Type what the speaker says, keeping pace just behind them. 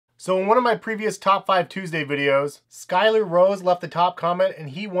So in one of my previous Top 5 Tuesday videos, Skylar Rose left the top comment and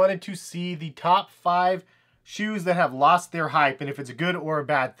he wanted to see the top 5 shoes that have lost their hype and if it's a good or a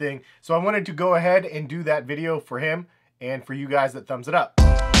bad thing. So I wanted to go ahead and do that video for him and for you guys that thumbs it up.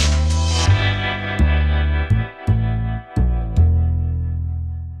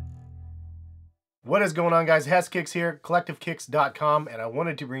 What is going on, guys? HesKicks here, CollectiveKicks.com, and I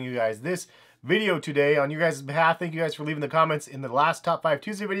wanted to bring you guys this video today on your guys' behalf. Thank you guys for leaving the comments in the last Top 5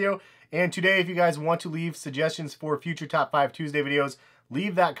 Tuesday video. And today, if you guys want to leave suggestions for future Top 5 Tuesday videos,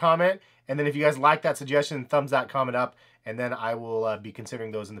 leave that comment. And then if you guys like that suggestion, thumbs that comment up. And then I will be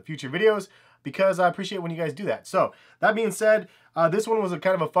considering those in the future videos because I appreciate when you guys do that. So that being said, this one was a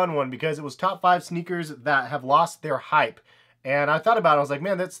kind of a fun one because it was top 5 sneakers that have lost their hype. And I thought about it, I was like,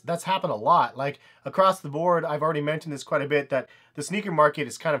 man, that's happened a lot. Like across the board, I've already mentioned this quite a bit, that the sneaker market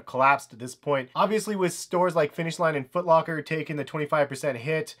is kind of collapsed at this point. Obviously with stores like Finish Line and Foot Locker taking the 25%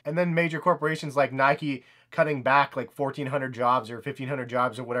 hit, and then major corporations like Nike cutting back like 1,400 jobs or 1,500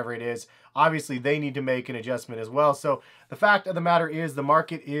 jobs or whatever it is, obviously they need to make an adjustment as well. So the fact of the matter is the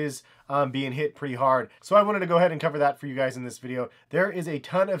market is being hit pretty hard. So I wanted to go ahead and cover that for you guys in this video. There is a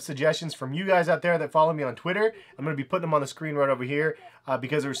ton of suggestions from you guys out there that follow me on Twitter. I'm going to be putting them on the screen right over here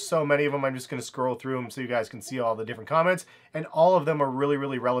because there's so many of them. I'm just going to scroll through them so you guys can see all the different comments, and all of them are really,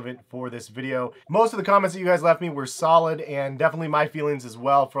 really relevant for this video. Most of the comments that you guys left me were solid, and definitely my feelings as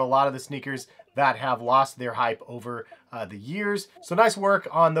well for a lot of the sneakers that have lost their hype over the years. So nice work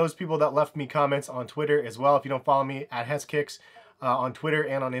on those people that left me comments on Twitter as well. If you don't follow me at HesKicks on Twitter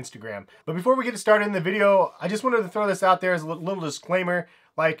and on Instagram. But before we get started in the video, I just wanted to throw this out there as a little disclaimer.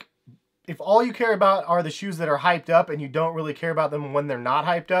 Like, if all you care about are the shoes that are hyped up and you don't really care about them when they're not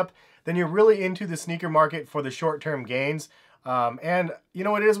hyped up, then you're really into the sneaker market for the short-term gains. And you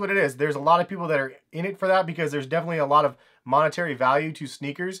know, it is what it is. There's a lot of people that are in it for that because there's definitely a lot of monetary value to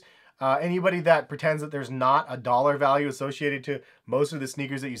sneakers. Anybody that pretends that there's not a dollar value associated to most of the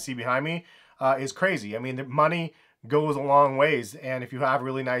sneakers that you see behind me is crazy. I mean, the money goes a long ways, and if you have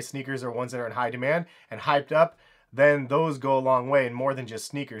really nice sneakers or ones that are in high demand and hyped up, then those go a long way and more than just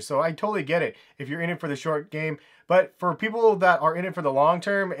sneakers. So I totally get it if you're in it for the short game, but for people that are in it for the long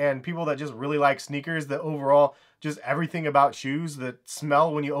term and people that just really like sneakers, the overall, just everything about shoes, the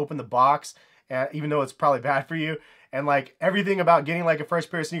smell when you open the box, even though it's probably bad for you, and like everything about getting like a fresh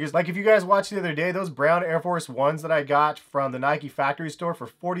pair of sneakers. Like if you guys watched the other day, those brown Air Force Ones that I got from the Nike factory store for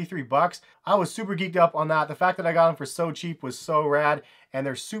 43 bucks, I was super geeked up on that. The fact that I got them for so cheap was so rad, and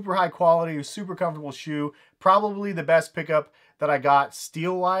they're super high quality, super comfortable shoe. Probably the best pickup that I got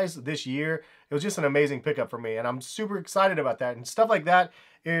steel-wise this year. It was just an amazing pickup for me, and I'm super excited about that. And stuff like that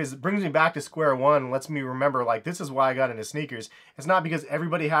brings me back to square one, lets me remember, like, this is why I got into sneakers. It's not because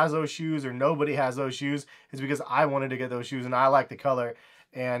everybody has those shoes or nobody has those shoes. It's because I wanted to get those shoes and I like the color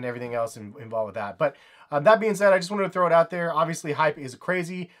and everything else involved with that. But that being said, I just wanted to throw it out there. Obviously, hype is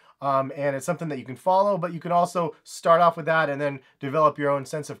crazy. And it's something that you can follow, but you can also start off with that and then develop your own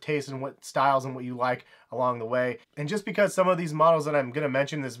sense of taste and what styles and what you like along the way. And just because some of these models that I'm going to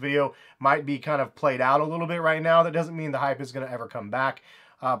mention in this video might be kind of played out a little bit right now, that doesn't mean the hype is going to ever come back.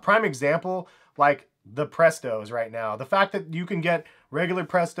 Prime example, like the Prestos right now. The fact that you can get regular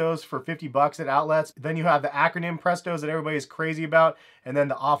Prestos for 50 bucks at outlets, then you have the acronym Prestos that everybody's crazy about, and then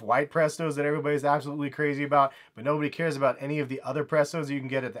the off-white Prestos that everybody's absolutely crazy about, but nobody cares about any of the other Prestos you can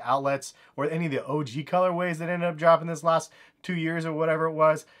get at the outlets or any of the OG colorways that ended up dropping this last 2 years or whatever it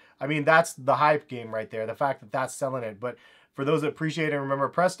was. I mean, that's the hype game right there, the fact that that's selling it. But for those that appreciate and remember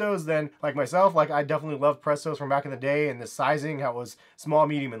Prestos, then like myself, like I definitely love Prestos from back in the day, and the sizing, how it was small,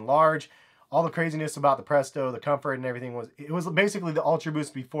 medium, and large. All the craziness about the Presto, the comfort and everything was basically the Ultra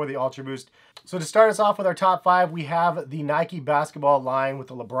Boost before the Ultra Boost. So to start us off with our top 5, we have the Nike basketball line with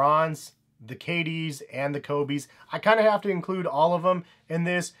the LeBrons, the KDs, and the Kobes. I kind of have to include all of them in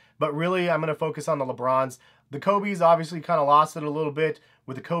this, but really I'm going to focus on the LeBrons. The Kobes obviously kind of lost it a little bit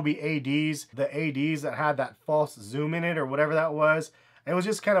with the Kobe ADs, the ADs that had that false zoom in it or whatever that was. It was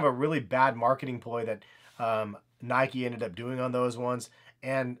just kind of a really bad marketing ploy that Nike ended up doing on those ones.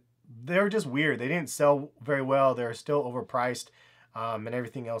 And they're just weird. They didn't sell very well. They're still overpriced and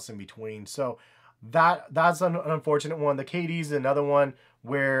everything else in between. So that's an unfortunate one. The KD is another one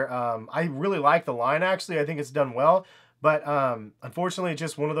where I really like the line, actually. I think it's done well. But unfortunately, it's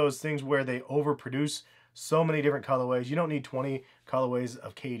just one of those things where they overproduce so many different colorways. You don't need 20 colorways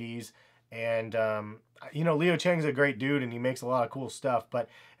of KDs. And, you know, Leo Cheng's a great dude and he makes a lot of cool stuff. But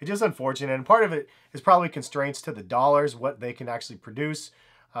it's just unfortunate. And part of it is probably constraints to the dollars, what they can actually produce.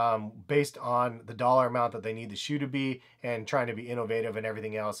 Based on the dollar amount that they need the shoe to be and trying to be innovative and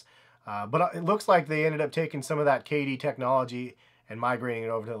everything else. But it looks like they ended up taking some of that KD technology and migrating it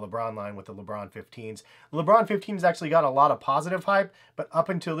over to the LeBron line with the LeBron 15s. The LeBron 15s actually got a lot of positive hype, but up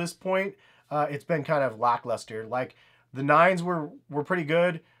until this point, it's been kind of lackluster. Like the 9s were pretty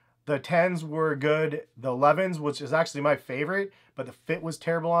good. The 10s were good. The 11s, which is actually my favorite, but the fit was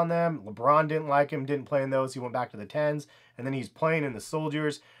terrible on them. LeBron didn't like him, didn't play in those. He went back to the 10s, and then he's playing in the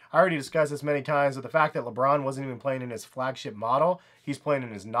Soldiers. I already discussed this many times, but the fact that LeBron wasn't even playing in his flagship model, he's playing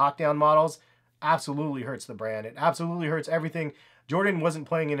in his knockdown models, absolutely hurts the brand. It absolutely hurts everything. Jordan wasn't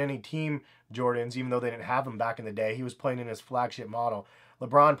playing in any team Jordans, even though they didn't have them back in the day. He was playing in his flagship model.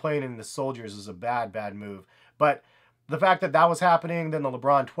 LeBron playing in the Soldiers is a bad, bad move. But the fact that that was happening, then the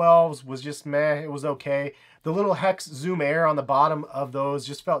LeBron 12s was just meh. It was okay. The little hex zoom air on the bottom of those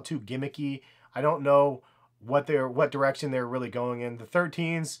just felt too gimmicky. I don't know what direction they're really going in. The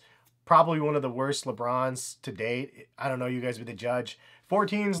 13s, probably one of the worst LeBrons to date. I don't know. You guys be the judge.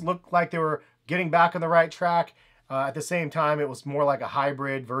 14s looked like they were getting back on the right track. At the same time, it was more like a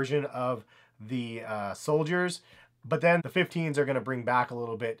hybrid version of the Soldiers. But then the 15s are going to bring back a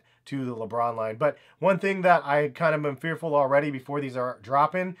little bit to the LeBron line. But one thing that I kind of been fearful already before these are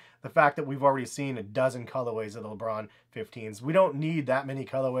dropping, the fact that we've already seen a dozen colorways of the LeBron 15s. We don't need that many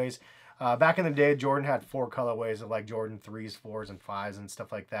colorways. Back in the day, Jordan had 4 colorways of like Jordan 3s, 4s, and 5s and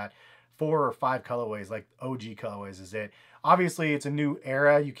stuff like that. 4 or 5 colorways, like OG colorways is it. Obviously, it's a new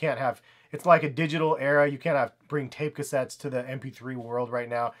era. You can't have, it's like a digital era. You can't have bring tape cassettes to the MP3 world right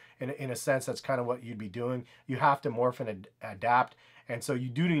now. In a sense, that's kind of what you'd be doing. You have to morph and adapt. And so you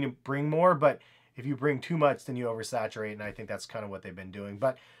do need to bring more, but if you bring too much, then you oversaturate. And I think that's kind of what they've been doing.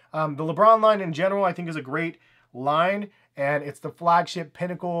 But the LeBron line in general, I think is a great line. And it's the flagship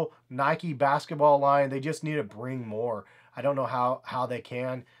pinnacle Nike basketball line. They just need to bring more. I don't know how they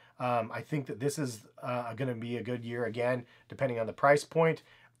can. I think that this is going to be a good year again, depending on the price point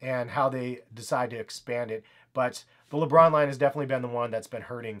and how they decide to expand it. But the LeBron line has definitely been the one that's been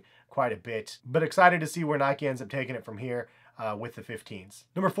hurting quite a bit. But excited to see where Nike ends up taking it from here with the 15s.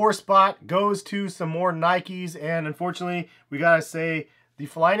 Number 4 spot goes to some more Nikes. And unfortunately, we got to say the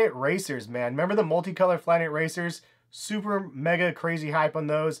Flyknit Racers, man. Remember the multicolor Flyknit Racers? Super mega crazy hype on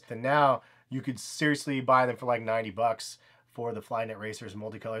those. And now you could seriously buy them for like 90 bucks for the Flyknit Racers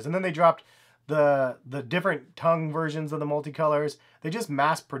multicolors. And then they dropped the different tongue versions of the multicolors. They just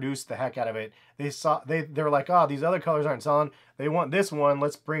mass produced the heck out of it. They were like, oh, these other colors aren't selling. They want this one.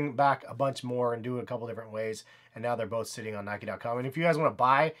 Let's bring back a bunch more and do it a couple different ways. And now they're both sitting on Nike.com. And if you guys want to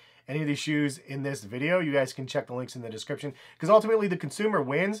buy any of these shoes in this video, you guys can check the links in the description, because ultimately the consumer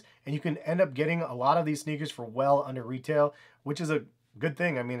wins and you can end up getting a lot of these sneakers for well under retail, which is a good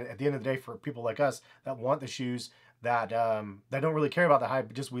thing. I mean, at the end of the day, for people like us that want the shoes, that don't really care about the hype,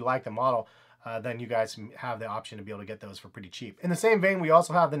 but just we like the model, then you guys have the option to be able to get those for pretty cheap. In the same vein, we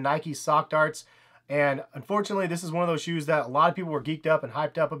also have the Nike Sock Darts. And unfortunately, this is one of those shoes that a lot of people were geeked up and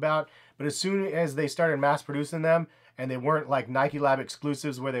hyped up about. But as soon as they started mass producing them, and they weren't like Nike Lab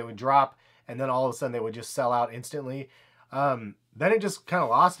exclusives where they would drop and then all of a sudden they would just sell out instantly, then it just kind of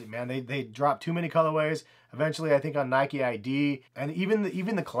lost it, man. They dropped too many colorways. Eventually, I think on Nike ID, and even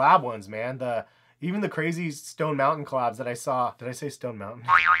the collab ones, man. Even the crazy Stone Mountain collabs that I saw. Did I say Stone Mountain?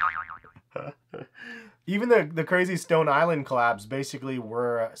 Even the crazy Stone Island collabs basically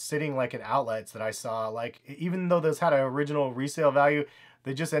were sitting like in outlets that I saw. Like, even though those had an original resale value,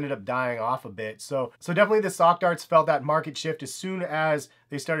 they just ended up dying off a bit. So definitely the Sock Darts felt that market shift as soon as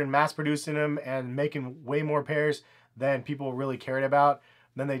they started mass producing them and making way more pairs than people really cared about.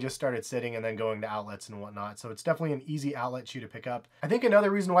 Then they just started sitting and then going to outlets and whatnot. So it's definitely an easy outlet shoe to pick up. I think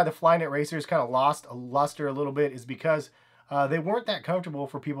another reason why the Flyknit Racers kind of lost a luster a little bit is because they weren't that comfortable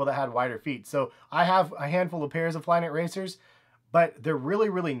for people that had wider feet. So I have a handful of pairs of Flyknit Racers, but they're really,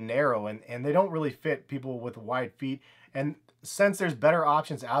 really narrow and they don't really fit people with wide feet. And since there's better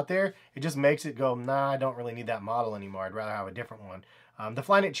options out there, it just makes it go, nah, I don't really need that model anymore. I'd rather have a different one. The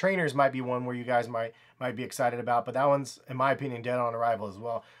Flyknit Trainers might be one where you guys might be excited about, but that one's, in my opinion, dead on arrival as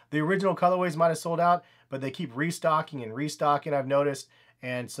well. The original colorways might have sold out, but they keep restocking and restocking, I've noticed.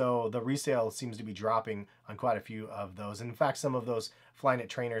 And so the resale seems to be dropping on quite a few of those. And in fact, some of those Flyknit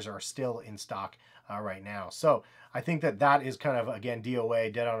Trainers are still in stock right now. So I think that is kind of, again,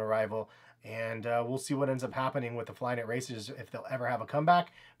 DOA, dead on arrival. And we'll see what ends up happening with the Flyknit Racers, if they'll ever have a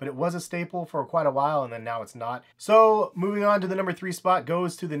comeback. But it was a staple for quite a while, and then now it's not. So moving on to the number 3 spot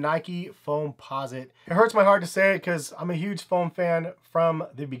goes to the Nike Foamposite. It hurts my heart to say it because I'm a huge foam fan from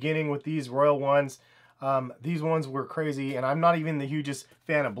the beginning with these Royal ones. These ones were crazy, and I'm not even the hugest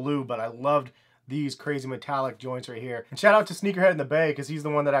fan of blue, but I loved these crazy metallic joints right here. And shout out to Sneakerhead in the Bay, because he's the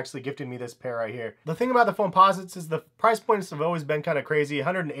one that actually gifted me this pair right here. The thing about the Foamposites is the price points have always been kind of crazy.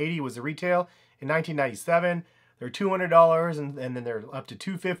 $180 was the retail in 1997. they're $200 and then they're up to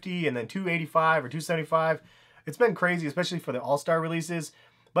 $250 and then $285 or $275. It's been crazy, especially for the All-Star releases.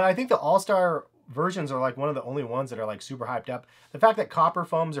 But I think the All-Star versions are like one of the only ones that are like super hyped up. The fact that copper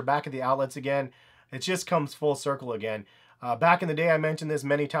foams are back at the outlets again, it just comes full circle again. Back in the day, I mentioned this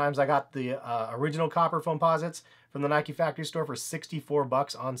many times, I got the original copper foamposites from the Nike factory store for 64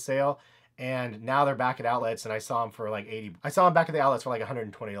 bucks on sale. And now they're back at outlets, and I saw them for like 80. I saw them back at the outlets for like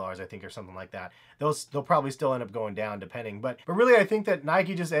 $120, I think, or something like that. They'll probably still end up going down, depending. But really, I think that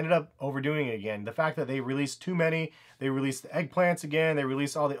Nike just ended up overdoing it again. The fact that they released too many, they released the eggplants again, they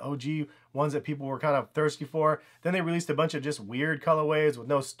released all the OG ones that people were kind of thirsty for. Then they released a bunch of just weird colorways with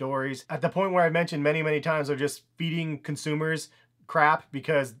no stories. At the point where I mentioned many, many times, they're just feeding consumers crap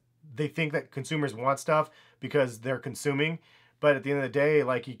because they think that consumers want stuff because they're consuming. But at the end of the day,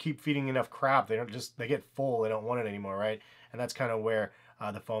 like, you keep feeding enough crap, they get full, they don't want it anymore, right? And that's kind of where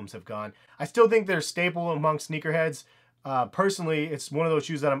the foams have gone. I still think they're staple among sneakerheads. Personally, it's one of those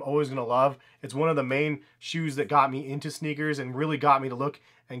shoes that I'm always gonna love. It's one of the main shoes that got me into sneakers and really got me to look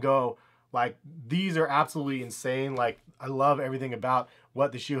and go, like, these are absolutely insane. Like, I love everything about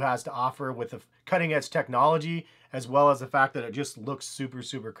what the shoe has to offer with the cutting edge technology, as well as the fact that it just looks super,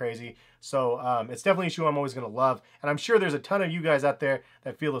 super crazy. So it's definitely a shoe I'm always gonna love. And I'm sure there's a ton of you guys out there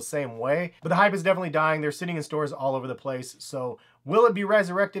that feel the same way. But the hype is definitely dying. They're sitting in stores all over the place. So will it be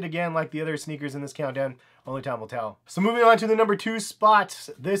resurrected again like the other sneakers in this countdown? Only time will tell. So moving on to the number 2 spot.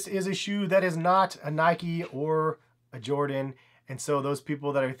 This is a shoe that is not a Nike or a Jordan. And so those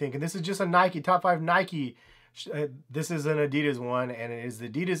people that are thinking, this is just a Nike, top 5 Nike, this is an Adidas one, and it is the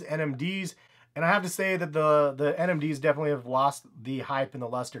Adidas NMDs. And I have to say that the NMDs definitely have lost the hype and the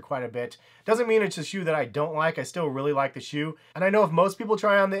luster quite a bit. Doesn't mean it's a shoe that I don't like. I still really like the shoe. And I know if most people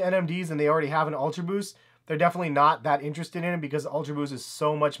try on the NMDs and they already have an Ultra Boost, they're definitely not that interested in it because the Ultra Boost is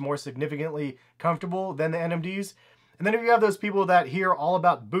so much more significantly comfortable than the NMDs. And then if you have those people that hear all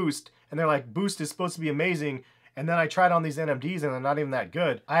about Boost and they're like, Boost is supposed to be amazing, and then I tried on these NMDs and they're not even that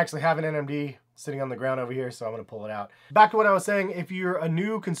good. I actually have an NMD sitting on the ground over here, so I'm gonna pull it out. Back to what I was saying, if you're a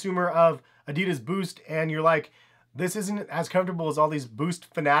new consumer of Adidas Boost and you're like, this isn't as comfortable as all these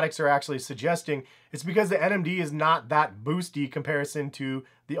Boost fanatics are actually suggesting, it's because the NMD is not that boosty comparison to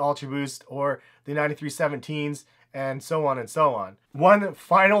the Ultra Boost or the 9317s and so on and so on. One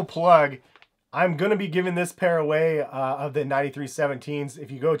final plug, I'm gonna be giving this pair away of the 9317s.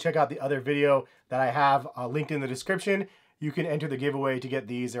 If you go check out the other video that I have linked in the description, you can enter the giveaway to get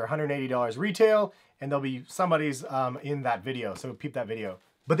these. They're $180 retail, and there'll be somebody's in that video, so peep that video.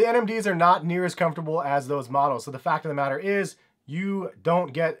 But the NMDs are not near as comfortable as those models. So the fact of the matter is, you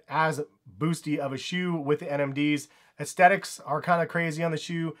don't get as boosty of a shoe with the NMDs. Aesthetics are kind of crazy on the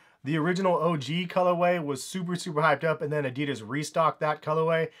shoe. The original OG colorway was super, super hyped up, and then Adidas restocked that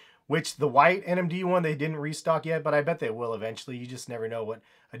colorway, which the white NMD one, they didn't restock yet, but I bet they will eventually. You just never know what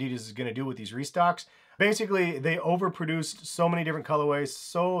Adidas is gonna do with these restocks. Basically, they overproduced so many different colorways,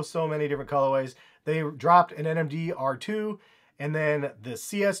 so many different colorways. They dropped an NMD R2, and then the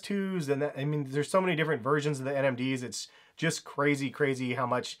CS2s, and I mean, there's so many different versions of the NMDs. It's just crazy how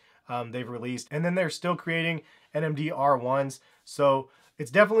much they've released. And then they're still creating NMD R1s. So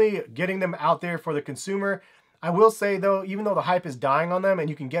it's definitely getting them out there for the consumer. I will say though, even though the hype is dying on them and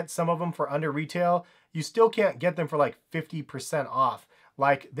you can get some of them for under retail, you still can't get them for like 50% off.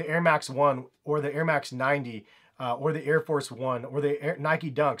 Like the Air Max 1 or the Air Max 90 or the Air Force 1 or the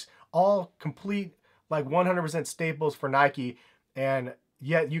Nike Dunks. All complete like 100% staples for Nike, and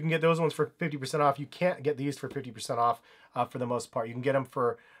yet you can get those ones for 50% off. You can't get these for 50% off for the most part. You can get them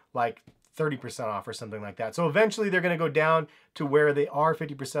for like 30% off or something like that. So eventually they're going to go down to where they are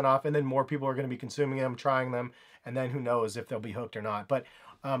 50% off, and then more people are going to be consuming them, trying them, and then who knows if they'll be hooked or not. But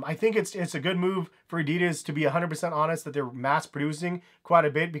I think it's a good move for Adidas, to be 100% honest, that they're mass producing quite a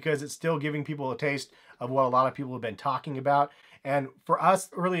bit, because it's still giving people a taste of what a lot of people have been talking about. And for us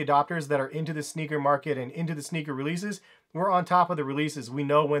early adopters that are into the sneaker market and into the sneaker releases, we're on top of the releases. We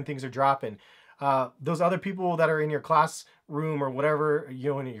know when things are dropping. Those other people that are in your classroom or whatever, you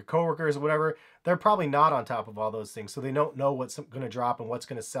know, in your coworkers or whatever, they're probably not on top of all those things. So they don't know what's going to drop and what's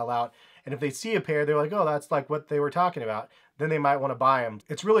going to sell out. And if they see a pair, they're like, oh, that's like what they were talking about. Then they might want to buy them.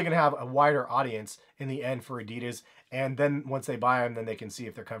 It's really going to have a wider audience in the end for Adidas. And then once they buy them, then they can see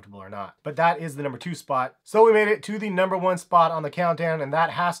if they're comfortable or not. But that is the number 2 spot. So we made it to the number 1 spot on the countdown, and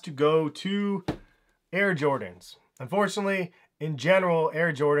that has to go to Air Jordans. Unfortunately, in general,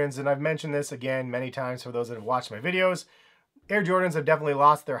 Air Jordans, and I've mentioned this again many times for those that have watched my videos, Air Jordans have definitely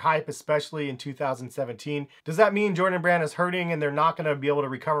lost their hype, especially in 2017. Does that mean Jordan Brand is hurting and they're not going to be able to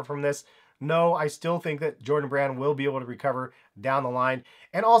recover from this? no, I still think that Jordan Brand will be able to recover down the line.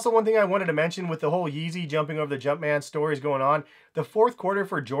 And also one thing I wanted to mention with the whole Yeezy jumping over the Jumpman stories going on, the fourth quarter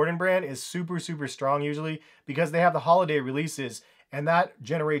for Jordan Brand is super, super strong usually because they have the holiday releases, and that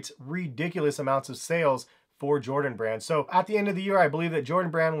generates ridiculous amounts of sales for Jordan Brand. So at the end of the year, I believe that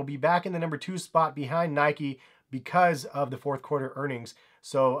Jordan Brand will be back in the number 2 spot behind Nike because of the fourth quarter earnings.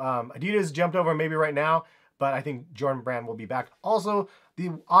 So Adidas jumped over maybe right now, but I think Jordan Brand will be back. Also,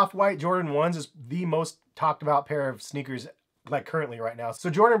 the Off-White Jordan 1s is the most talked about pair of sneakers like currently right now.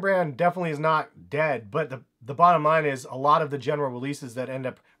 So Jordan Brand definitely is not dead, but the bottom line is a lot of the general releases that end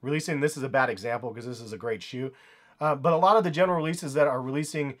up releasing, this is a bad example because this is a great shoe, but a lot of the general releases that are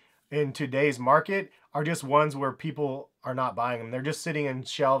releasing in today's market are just ones where people are not buying them. They're just sitting in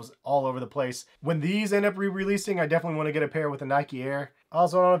shelves all over the place. When these end up re-releasing, I definitely want to get a pair with a Nike Air.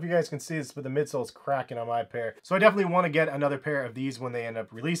 Also, I don't know if you guys can see this, but the midsole's cracking on my pair. So I definitely want to get another pair of these when they end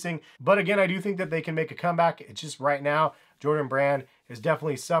up releasing. But again, I do think that they can make a comeback. It's just right now, Jordan Brand is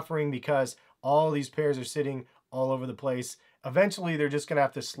definitely suffering because all these pairs are sitting all over the place. Eventually, they're just going to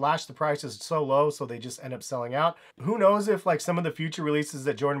have to slash the prices so low so they just end up selling out. Who knows if like some of the future releases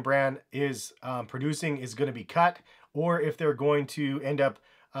that Jordan Brand is producing is going to be cut, or if they're going to end up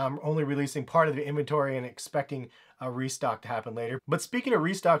only releasing part of the inventory and expecting a restock to happen later. But speaking of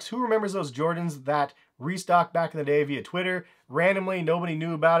restocks, who remembers those Jordans that restocked back in the day via Twitter? Randomly, nobody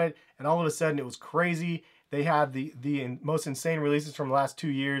knew about it, and all of a sudden it was crazy. They had the most insane releases from the last 2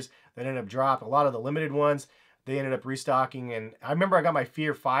 years that ended up dropping. A lot of the limited ones, they ended up restocking, and I remember I got my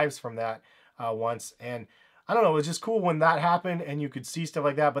Fear 5s from that once, and I don't know, it was just cool when that happened and you could see stuff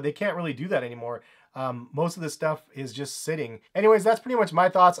like that, but they can't really do that anymore. Most of the stuff is just sitting. Anyways, that's pretty much my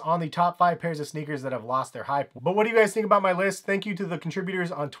thoughts on the top 5 pairs of sneakers that have lost their hype. But what do you guys think about my list? Thank you to the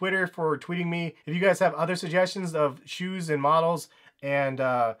contributors on Twitter for tweeting me. If you guys have other suggestions of shoes and models and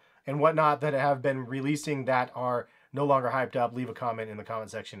whatnot that have been releasing that are no longer hyped up, leave a comment in the comment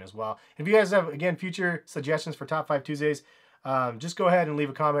section as well. If you guys have, again, future suggestions for Top 5 Tuesdays, just go ahead and leave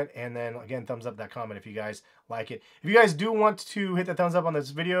a comment, and then again, thumbs up that comment if you guys like it. If you guys do want to hit the thumbs up on this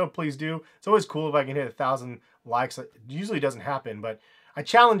video, please do. It's always cool if I can hit 1,000 likes. It usually doesn't happen, but I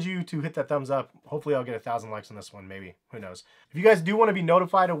challenge you to hit that thumbs up. Hopefully I'll get 1,000 likes on this one, maybe. Who knows? If you guys do want to be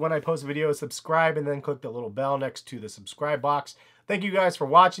notified of when I post videos, subscribe and then click the little bell next to the subscribe box. Thank you guys for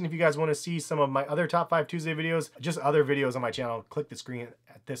watching. If you guys want to see some of my other Top 5 Tuesday videos, just other videos on my channel, click the screen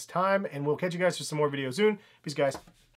at this time, and we'll catch you guys for some more videos soon. Peace, guys.